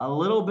A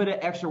little bit of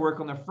extra work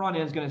on the front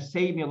end is going to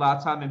save me a lot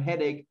of time and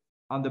headache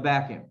on the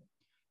back end.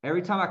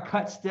 Every time I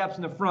cut steps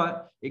in the front,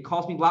 it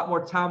costs me a lot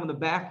more time on the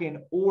back end,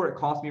 or it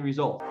costs me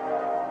results.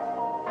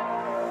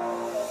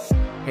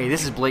 Hey,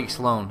 this is Blake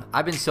Sloan.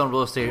 I've been selling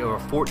real estate over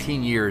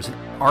 14 years,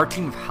 and our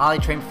team of highly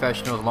trained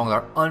professionals, along with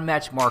our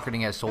unmatched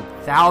marketing, has sold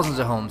thousands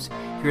of homes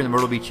here in the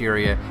Myrtle Beach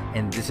area,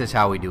 and this is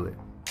how we do it.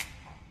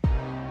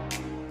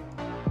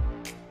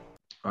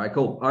 All right,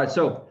 cool. All right,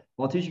 so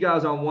I'll teach you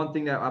guys on one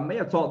thing that I may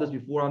have taught this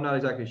before. I'm not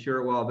exactly sure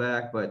a while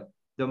back, but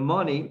the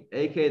money,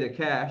 aka the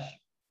cash,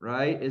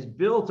 right, is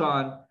built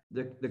on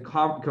the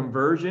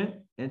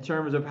conversion in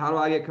terms of how do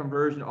I get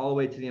conversion all the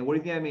way to the end. What do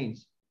you think that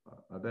means?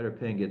 I better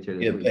pin gets here.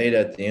 Get paid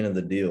at the end of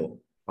the deal.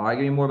 All right,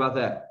 give me more about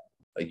that.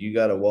 Like, you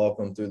got to walk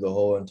them through the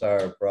whole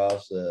entire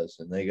process,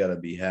 and they got to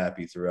be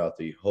happy throughout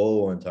the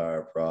whole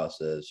entire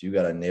process. You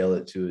got to nail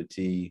it to a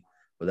T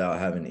without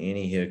having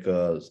any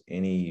hiccups.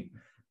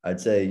 I'd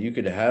say you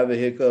could have a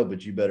hiccup,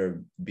 but you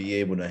better be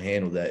able to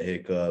handle that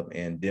hiccup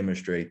and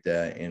demonstrate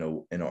that in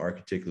an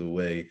articulate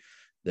way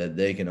that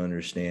they can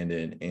understand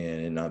it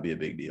and it not be a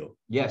big deal.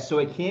 Yeah, so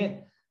it can't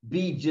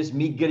be just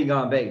me getting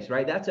on base,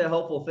 right? That's a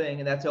helpful thing,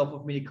 and that's helpful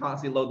for me to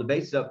constantly load the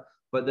base up.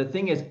 But the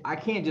thing is, I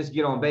can't just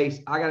get on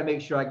base. I got to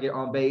make sure I get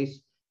on base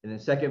and then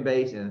second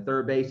base and then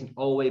third base and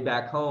all the way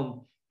back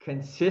home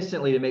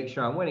consistently to make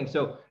sure I'm winning.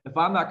 So if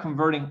I'm not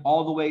converting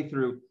all the way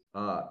through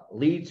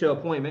lead to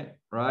appointment,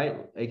 right,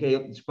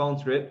 aka phone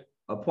script,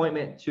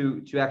 appointment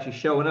to actually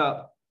showing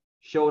up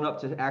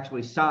to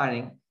actually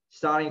signing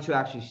to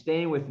actually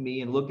staying with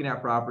me and looking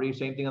at property,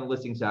 same thing on the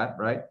listing side,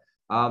 right,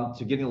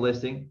 to getting a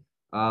listing.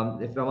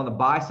 If I'm on the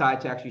buy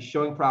side, to actually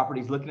showing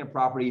properties, looking at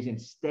properties, and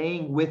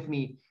staying with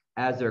me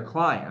as their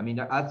client. I mean,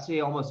 I'd say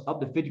almost up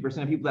to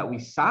 50% of people that we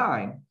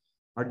sign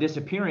are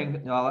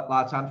disappearing. A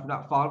lot of times we're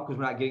not following because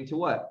we're not getting to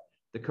what?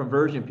 The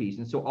conversion piece.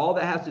 And so all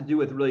that has to do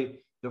with really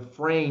the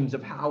frames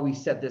of how we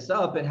set this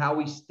up and how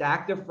we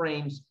stack the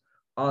frames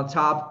on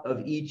top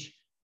of each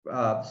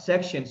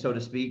section, so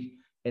to speak,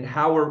 and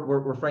how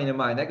we're framing in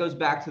mind. That goes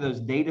back to those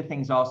data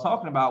things I was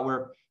talking about,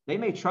 where they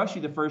may trust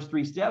you the first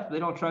 3 steps, but they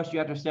don't trust you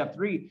after step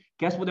 3.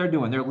 Guess what they're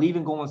doing? They're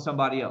leaving, going with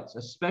somebody else,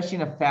 especially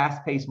in a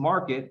fast-paced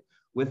market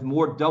with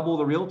more double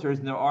the realtors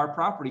than there are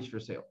properties for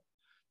sale.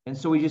 And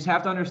so we just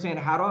have to understand,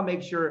 how do I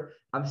make sure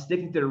I'm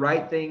sticking to the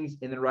right things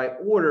in the right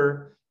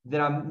order, that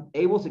I'm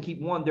able to keep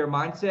their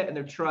mindset and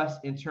their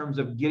trust in terms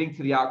of getting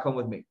to the outcome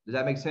with me. Does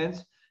that make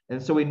sense?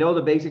 And so we know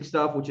the basic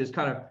stuff, which is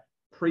kind of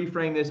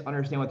pre-frame this,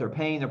 understand what their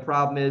pain, their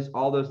problem is,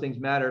 all those things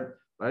matter.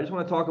 But I just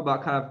want to talk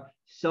about kind of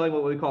selling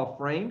what we call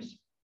frames,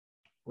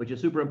 which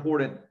is super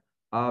important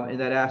in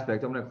that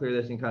aspect. I'm going to clear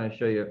this and kind of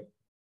show you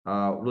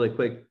really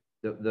quick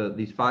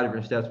these 5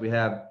 different steps we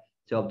have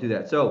to help do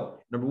that. So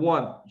number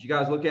 1, you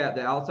guys look at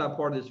the outside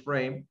part of this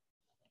frame.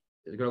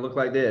 It's going to look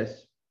like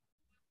this.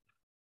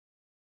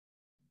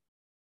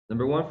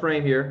 Number 1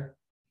 frame here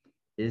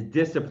is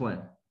discipline.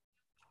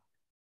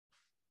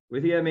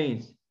 What do you think that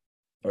means?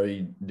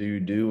 Do you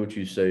do what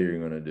you say you're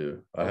going to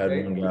do? I had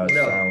one guy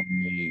sign with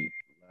me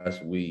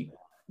last week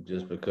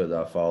just because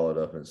I followed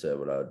up and said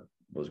what I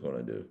was going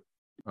to do.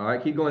 All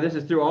right, keep going. This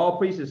is through all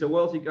pieces. So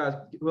what else, you guys?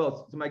 Who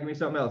else? Somebody give me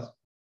something else.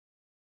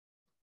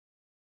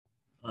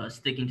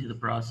 Sticking to the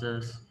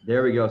process.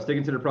 There we go.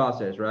 Sticking to the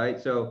process, right?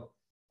 So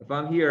if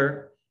I'm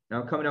here and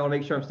I'm coming out to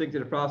make sure I'm sticking to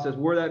the process,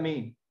 what does that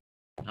mean?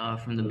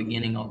 From the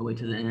beginning all the way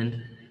to the end.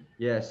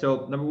 Yeah.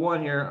 So number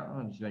 1 here,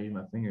 I'm just gonna use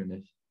my finger in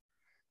this.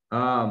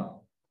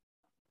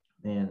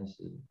 This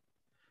is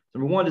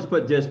number 1. Just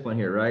put discipline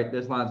here, right?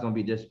 This line's gonna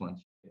be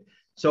discipline.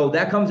 So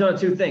that comes down to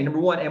 2 things. Number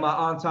 1, am I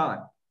on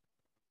time?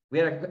 We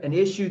had an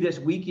issue this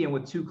weekend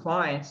with 2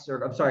 clients,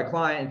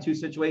 client in 2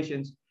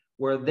 situations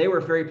where they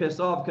were very pissed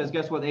off because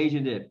guess what the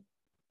agent did?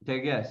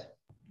 Take a guess.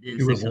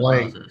 He was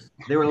late.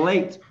 They were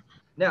late.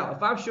 Now,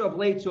 if I show up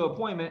late to an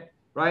appointment,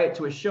 right,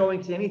 to a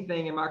showing, to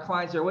anything, and my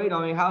clients are waiting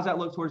on me, how's that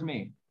look towards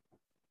me?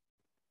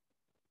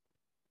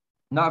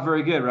 Not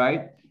very good,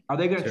 right? Are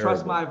they going to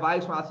trust my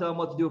advice when I tell them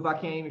what to do if I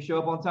can't even show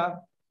up on time?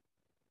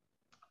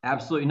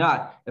 Absolutely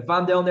not. If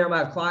I'm down there and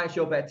my clients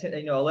show up at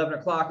 11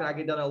 o'clock and I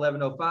get done at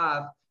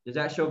 11:05, does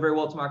that show very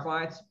well to my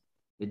clients?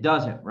 It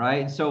doesn't,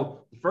 right? And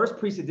so the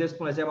first piece of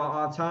discipline is, am I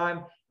on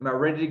time? Am I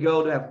ready to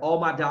go? Do I have all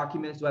my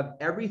documents? Do I have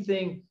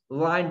everything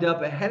lined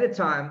up ahead of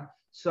time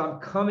so I'm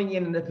coming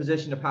in the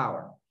position of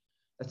power?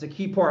 That's the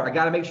key part. I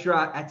got to make sure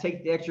I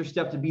take the extra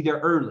step to be there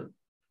early,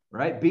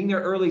 right? Being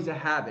there early is a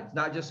habit. It's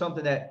not just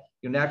something that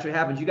naturally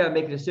happens. You got to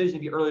make a decision to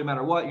be early no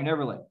matter what. You're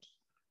never late.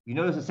 You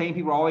notice the same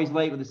people are always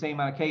late with the same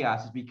amount of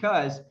chaos. It's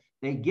because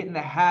they get in the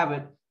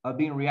habit of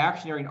being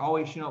reactionary and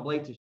always showing up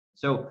late.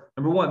 So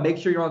number 1, make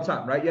sure you're on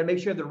time, right? You got to make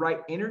sure you have the right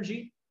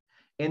energy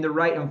and the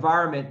right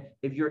environment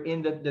if you're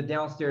in the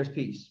downstairs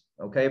piece.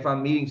 Okay, if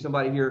I'm meeting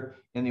somebody here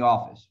in the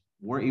office,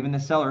 or even the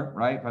seller,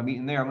 right? If I'm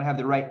meeting there, I'm going to have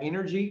the right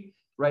energy,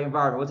 right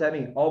environment. What's that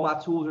mean? All my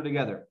tools are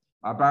together.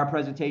 My buyer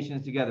presentation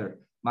is together.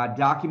 My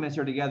documents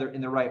are together in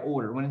the right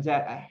order. When it's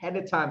at ahead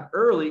of time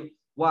early,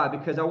 why?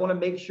 Because I want to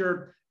make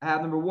sure I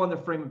have, number 1, the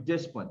frame of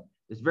discipline.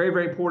 It's very,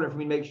 very important for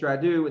me to make sure I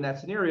do in that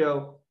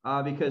scenario.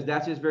 because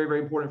that's just very,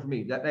 very important for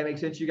me. That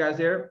makes sense to you guys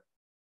there?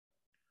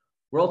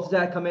 Where else does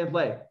that come in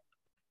play?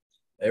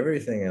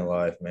 Everything in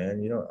life, man.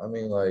 I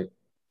mean, like,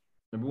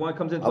 Number one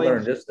comes in I play.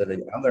 learned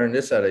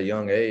this at a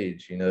young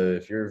age.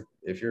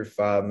 If you're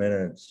 5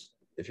 minutes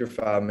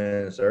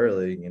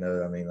early,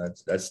 I mean,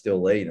 that's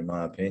still late in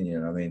my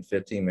opinion. I mean,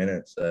 15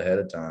 minutes ahead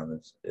of time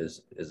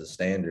is a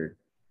standard.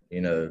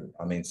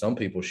 I mean, some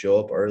people show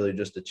up early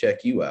just to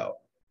check you out.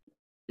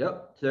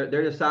 Yep. So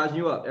they're just sizing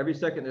you up. Every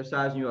second they're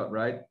sizing you up,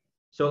 right?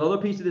 So the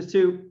other piece of this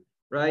too,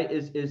 right,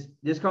 is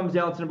this comes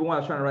down to number one. I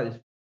was trying to write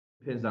this,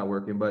 pen's not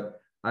working,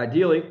 but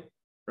ideally,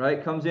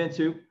 right, comes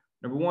into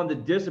number one, the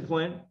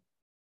discipline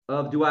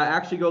of, do I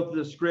actually go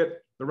through the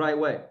script the right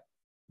way?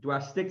 Do I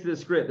stick to the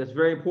script? That's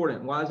very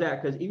important. Why is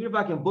that? Because even if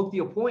I can book the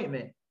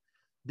appointment,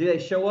 do they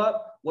show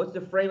up? What's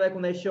the frame like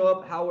when they show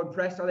up? How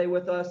impressed are they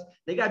with us?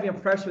 They got to be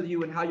impressed with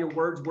you and how your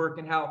words work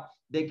and how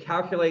they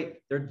calculate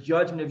their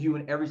judgment of you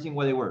in every single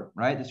way they work,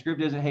 right? The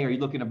script isn't, hey, are you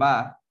looking to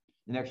buy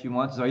the next few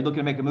months? Are you looking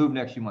to make a move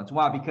next few months?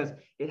 Why? Because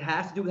it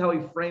has to do with how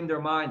we frame their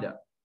mind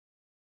up.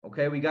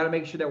 Okay, we got to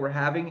make sure that we're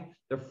having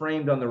the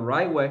frame done the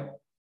right way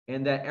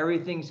and that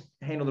everything's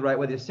handled the right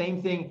way. The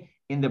same thing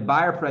in the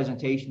buyer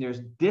presentation.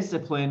 There's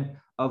discipline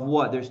of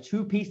what? There's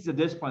two pieces of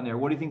discipline there.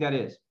 What do you think that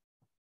is?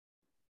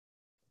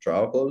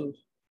 Trial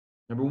closes.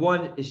 Number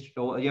one is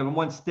you have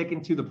one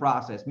sticking to the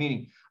process,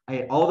 meaning I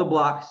hit all the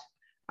blocks.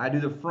 I do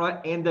the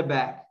front and the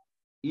back,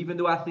 even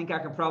though I think I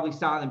can probably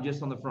sign them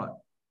just on the front,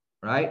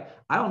 right?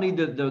 I don't need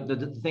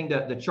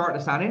the chart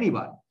to sign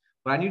anybody,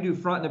 but I need to do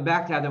front and the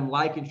back to have them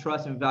like and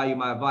trust and value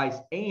my advice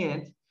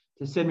and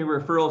to send me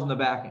referrals in the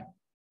back end.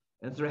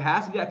 And so there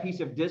has to be that piece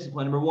of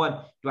discipline. Number one,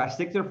 do I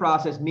stick to the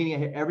process, meaning I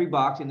hit every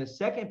box? And the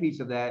second piece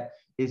of that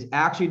is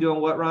actually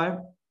doing what,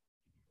 Ryan?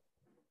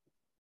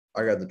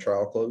 I got the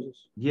trial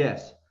closes.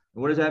 Yes.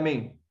 What does that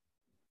mean?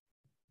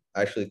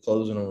 Actually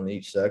closing them in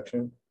each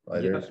section.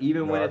 Like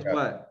even when it's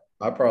what?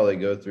 I probably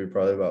go through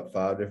about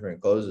 5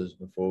 different closes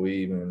before we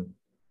even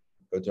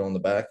go through on the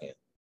back end.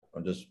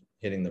 I'm just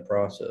hitting the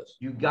process.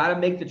 You got to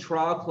make the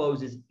trial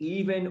closes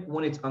even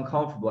when it's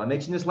uncomfortable. I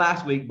mentioned this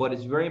last week, but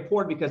it's very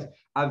important because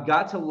I've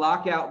got to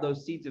lock out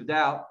those seeds of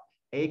doubt,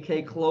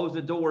 aka close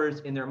the doors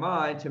in their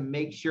mind to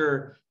make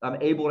sure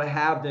I'm able to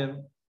have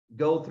them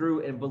go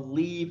through and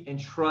believe and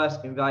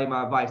trust and value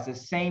my advice. The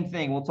same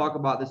thing. We'll talk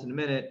about this in a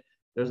minute.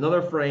 There's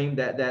another frame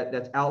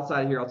that's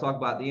outside here. I'll talk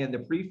about at the end, the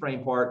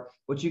pre-frame part,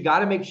 but you got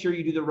to make sure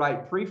you do the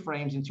right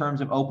pre-frames in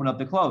terms of open up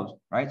the close,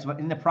 right? So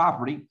in the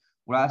property,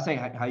 what I say,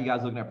 how you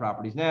guys looking at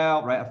properties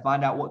now, right? I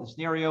find out what the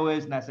scenario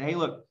is. And I say, hey,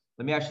 look,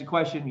 let me ask you a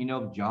question.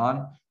 John,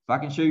 if I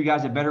can show you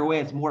guys a better way,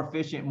 it's more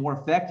efficient, more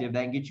effective,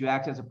 that can get you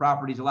access to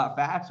properties a lot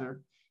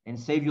faster and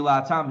save you a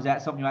lot of time. Is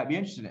that something you might be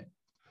interested in?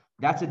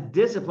 That's a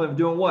discipline of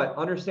doing what?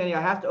 Understanding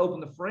I have to open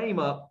the frame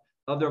up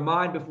of their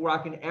mind before I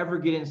can ever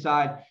get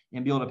inside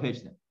and be able to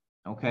pitch them.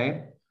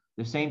 Okay.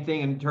 The same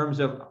thing in terms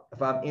of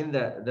if I'm in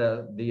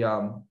the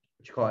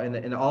what you call it,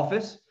 in the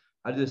office,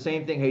 I do the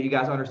same thing. Hey, you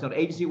guys understand how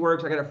agency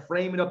works? I got to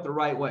frame it up the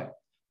right way.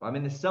 If I'm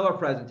in the seller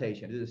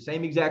presentation, I do the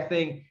same exact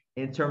thing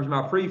in terms of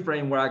my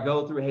pre-frame where I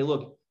go through, hey,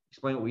 look,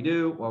 explain what we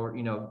do. Well, we're,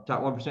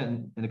 top 1%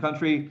 in the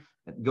country,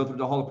 go through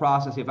the whole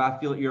process. If I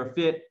feel you're a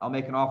fit, I'll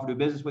make an offer to do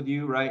business with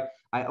you, right?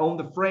 I own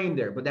the frame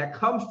there, but that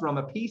comes from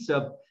a piece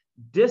of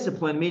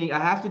discipline, meaning I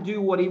have to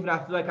do what even I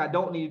feel like I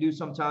don't need to do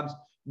sometimes,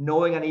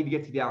 knowing I need to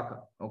get to the outcome.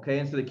 Okay.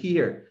 And so the key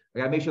here, I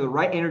got to make sure the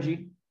right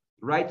energy,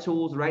 the right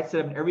tools, the right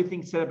setup, and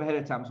everything's set up ahead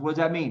of time. So what does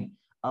that mean?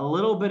 A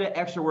little bit of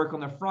extra work on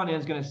the front end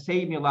is going to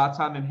save me a lot of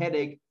time and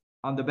headache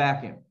on the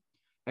back end.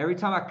 Every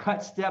time I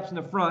cut steps in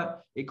the front,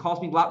 it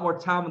costs me a lot more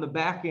time on the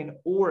back end,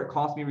 or it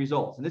costs me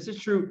results. And this is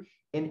true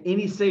in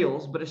any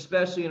sales, but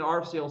especially in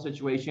our sales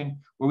situation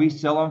where we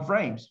sell on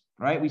frames,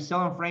 right? We sell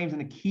on frames,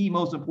 and the key,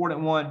 most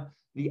important one,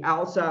 the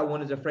outside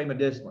one, is a frame of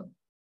discipline.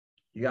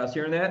 You guys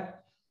hearing that?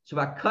 So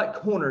if I cut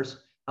corners,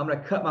 I'm going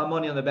to cut my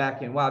money on the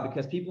back end. Why?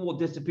 Because people will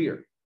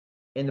disappear.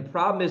 And the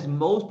problem is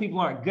most people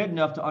aren't good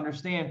enough to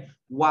understand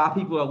why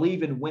people are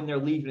leaving when they're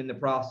leaving in the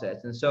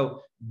process. And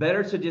so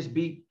better to just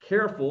be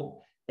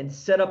careful and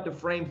set up the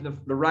frames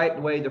the right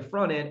way, the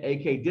front end,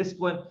 aka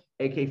discipline,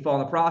 aka follow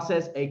the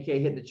process, aka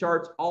hit the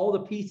charts, all the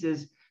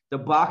pieces, the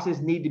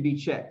boxes need to be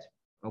checked.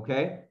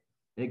 Okay.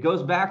 And it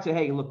goes back to,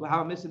 hey, look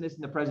how I'm missing this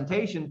in the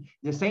presentation.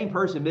 The same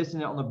person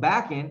missing it on the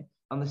back end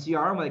on the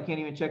CRM where they can't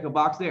even check a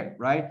box there,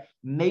 right?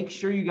 Make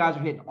sure you guys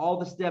are hitting all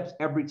the steps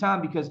every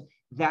time, because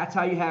that's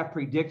how you have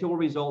predictable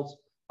results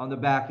on the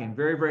back end.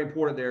 Very, very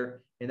important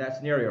there in that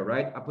scenario,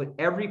 right? I put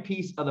every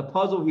piece of the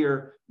puzzle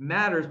here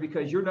matters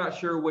because you're not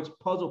sure which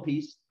puzzle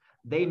piece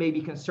they may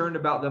be concerned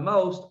about the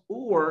most,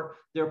 or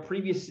their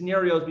previous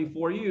scenarios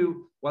before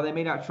you, while they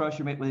may not trust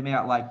you, they may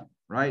not like you,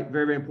 right?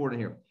 Very, very important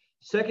here.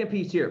 Second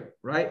piece here,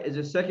 right, is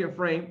a second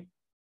frame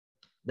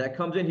that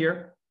comes in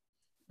here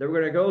that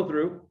we're going to go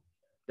through.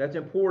 That's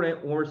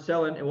important when we're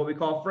selling in what we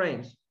call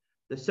frames.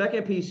 The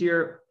second piece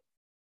here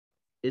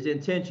is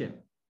intention.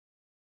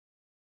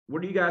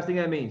 What do you guys think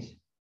that means?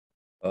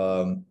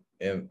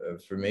 And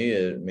for me,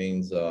 it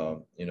means,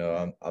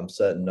 I'm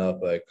setting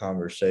up a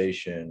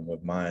conversation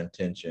with my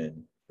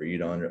intention for you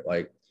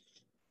to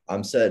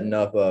I'm setting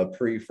up a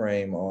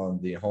pre-frame on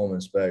the home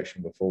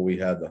inspection before we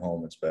have the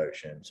home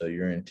inspection. So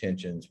your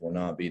intentions will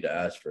not be to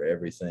ask for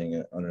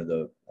everything under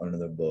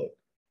the book.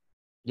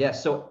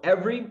 Yes. So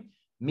every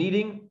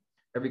meeting,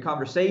 every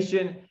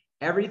conversation,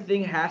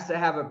 everything has to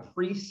have a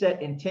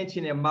preset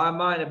intention in my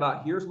mind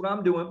about here's what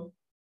I'm doing.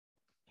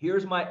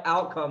 Here's my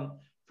outcome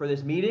for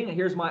this meeting. And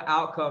here's my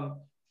outcome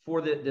for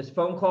this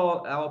phone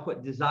call. I will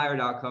put desired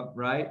outcome,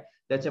 right?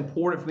 That's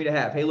important for me to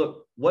have. Hey,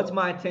 look, what's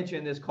my intention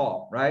in this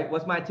call, right?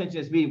 What's my intention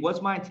in this meeting?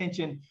 What's my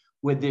intention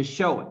with this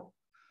showing?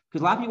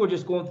 Because a lot of people are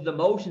just going through the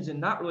motions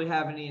and not really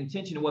having any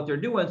intention in what they're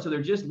doing. So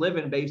they're just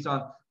living based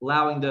on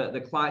allowing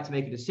the client to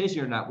make a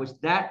decision or not, which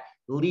that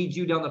leads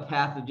you down the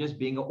path of just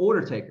being an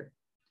order taker.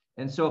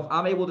 And so if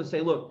I'm able to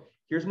say, look,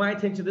 here's my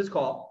intention of this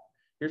call.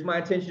 Here's my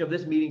intention of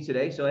this meeting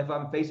today. So if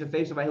I'm face to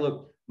face, if I, hey,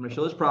 look, I'm going to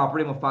show this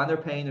property. I'm going to find their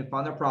pain and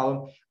find their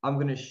problem. I'm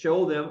going to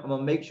show them. I'm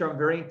going to make sure I'm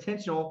very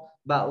intentional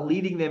about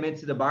leading them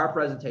into the buyer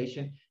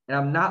presentation. And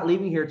I'm not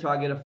leaving here until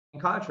I get a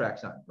contract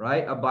signed,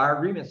 right? A buyer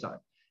agreement signed.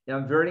 And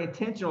I'm very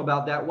intentional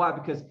about that. Why?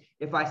 Because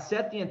if I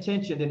set the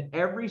intention, then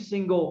every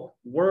single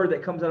word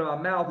that comes out of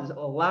my mouth is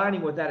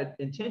aligning with that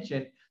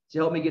intention to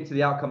help me get to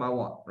the outcome I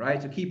want, right?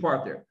 It's a key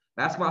part there.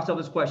 Ask myself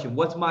this question: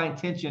 what's my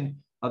intention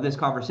of this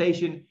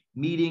conversation,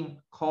 meeting,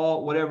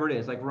 call, whatever it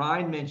is? Like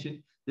Ryan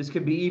mentioned, this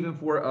could be even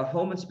for a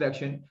home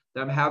inspection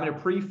that I'm having a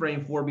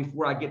pre-frame for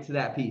before I get to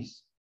that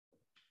piece.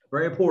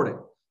 Very important.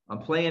 I'm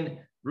playing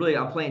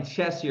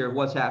chess here of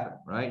what's happening,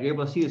 right? You're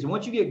able to see this. And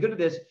once you get good at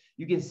this,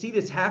 you can see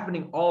this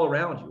happening all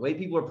around you. The way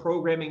people are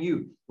programming you,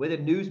 the way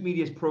the news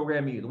media is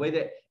programming you, the way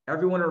that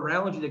everyone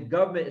around you, the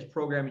government is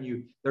programming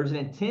you. There's an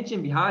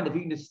intention behind it. If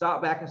you can just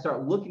stop back and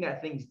start looking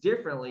at things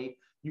differently,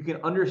 you can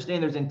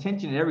understand there's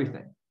intention in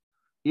everything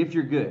if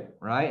you're good,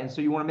 right? And so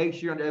you want to make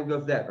sure you're able to go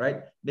through that,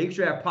 right? Make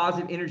sure I have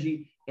positive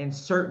energy and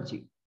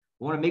certainty.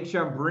 I want to make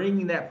sure I'm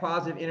bringing that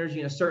positive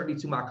energy and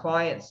certainty to my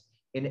clients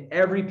in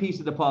every piece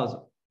of the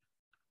puzzle,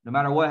 no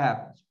matter what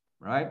happens,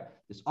 right?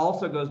 This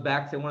also goes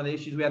back to one of the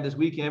issues we had this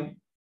weekend.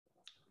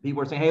 People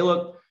were saying, hey,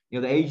 look,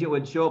 the agent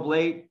would show up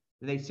late,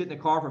 and they'd sit in the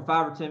car for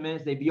 5 or 10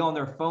 minutes. They'd be on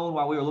their phone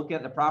while we were looking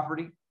at the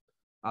property.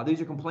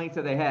 These are complaints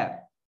that they had.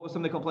 What were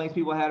some of the complaints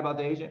people had about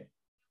the agent?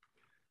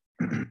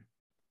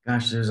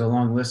 Gosh, there's a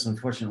long list,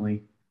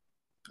 unfortunately.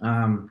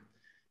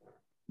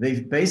 They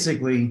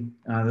basically,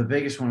 the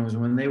biggest one was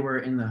when they were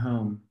in the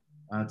home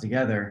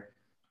together,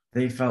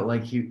 they felt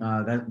like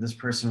that this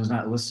person was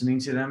not listening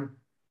to them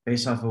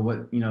based off of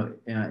what,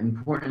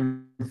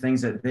 important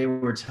things that they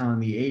were telling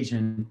the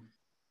agent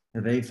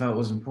that they felt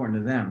was important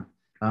to them.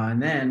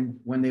 And then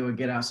when they would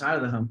get outside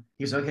of the home,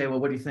 he was, okay, well,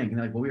 what do you think? And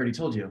they're like, well, we already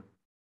told you.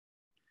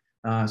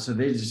 So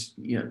they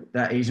just,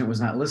 that agent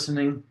was not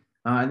listening.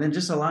 And then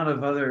just a lot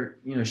of other,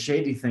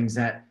 shady things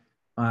that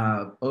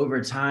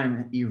over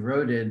time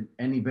eroded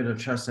any bit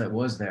of trust that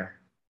was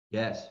there.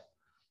 Yes.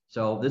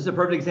 So this is a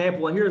perfect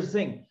example. And here's the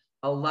thing.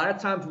 A lot of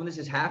times when this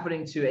is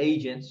happening to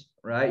agents,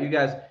 right,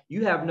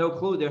 you have no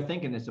clue they're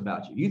thinking this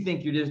about you. You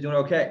think you're just doing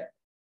okay.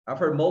 I've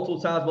heard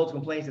multiple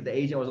complaints that the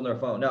agent was on their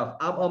phone. Now, if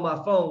I'm on my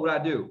phone,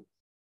 what do?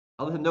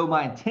 I'll let them know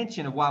my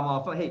intention of why I'm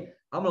on my phone. Hey,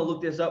 I'm going to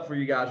look this up for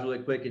you guys really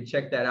quick and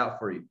check that out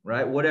for you,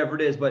 right? Whatever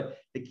it is. But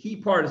the key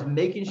part is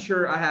making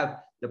sure I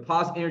have the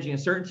positive energy and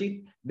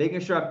certainty,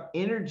 making sure I'm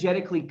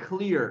energetically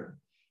clear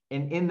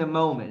and in the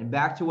moment. And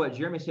back to what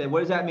Jeremy said, what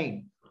does that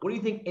mean? What do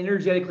you think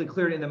energetically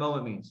clear in the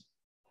moment means?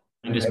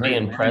 And just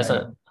being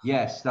present.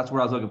 Yes, that's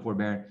what I was looking for,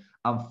 Baron.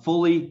 I'm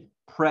fully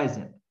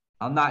present.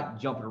 I'm not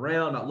jumping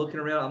around. I'm not looking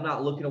around. I'm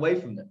not looking away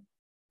from them,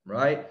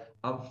 right?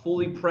 I'm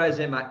fully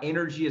present. My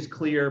energy is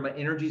clear. My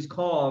energy is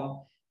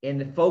calm. And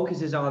the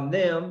focus is on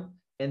them.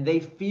 And they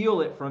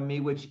feel it from me,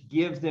 which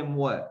gives them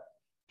what?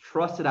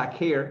 Trust that I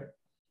care.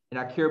 And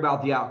I care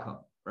about the outcome,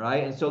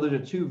 right? And so those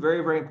are two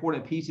very, very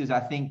important pieces,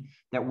 I think,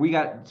 that we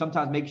got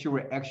sometimes make sure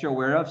we're extra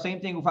aware of. Same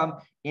thing if I'm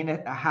in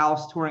a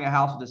house, touring a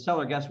house with a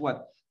seller, guess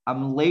what?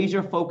 I'm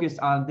laser focused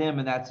on them,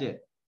 and that's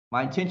it.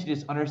 My intention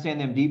is to understand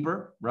them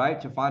deeper, right?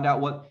 To find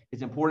out what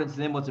is important to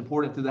them, what's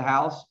important through the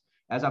house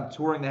as I'm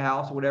touring the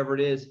house, whatever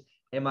it is.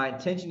 And my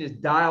intention is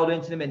dialed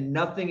into them, and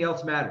nothing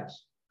else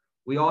matters.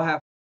 We all have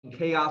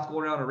chaos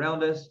going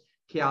around us,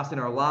 chaos in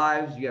our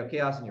lives. You have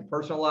chaos in your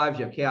personal lives.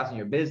 You have chaos in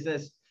your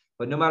business.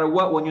 But no matter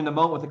what, when you're in the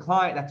moment with the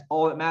client, that's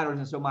all that matters.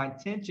 And so my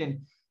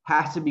intention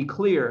has to be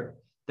clear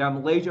that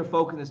I'm laser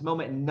focused in this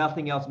moment and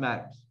nothing else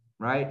matters,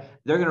 right?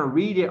 They're going to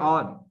read it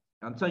on me.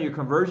 I'm telling you,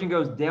 conversion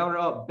goes down or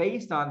up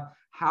based on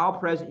how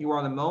present you are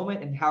in the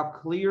moment and how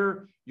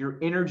clear your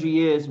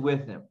energy is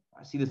with them.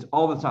 I see this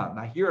all the time.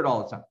 I hear it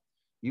all the time.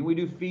 Even we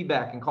do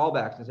feedback and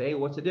callbacks and say, hey,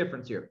 what's the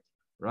difference here?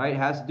 Right? It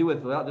has to do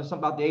with, well, there's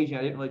something about the agent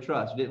I didn't really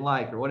trust, didn't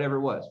like, or whatever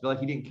it was. Feel like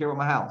he didn't care about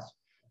my house.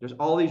 There's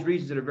all these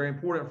reasons that are very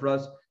important for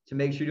us to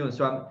make sure you're doing.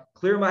 So I'm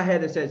clear in my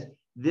head that says,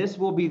 this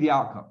will be the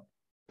outcome.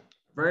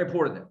 Very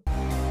important then.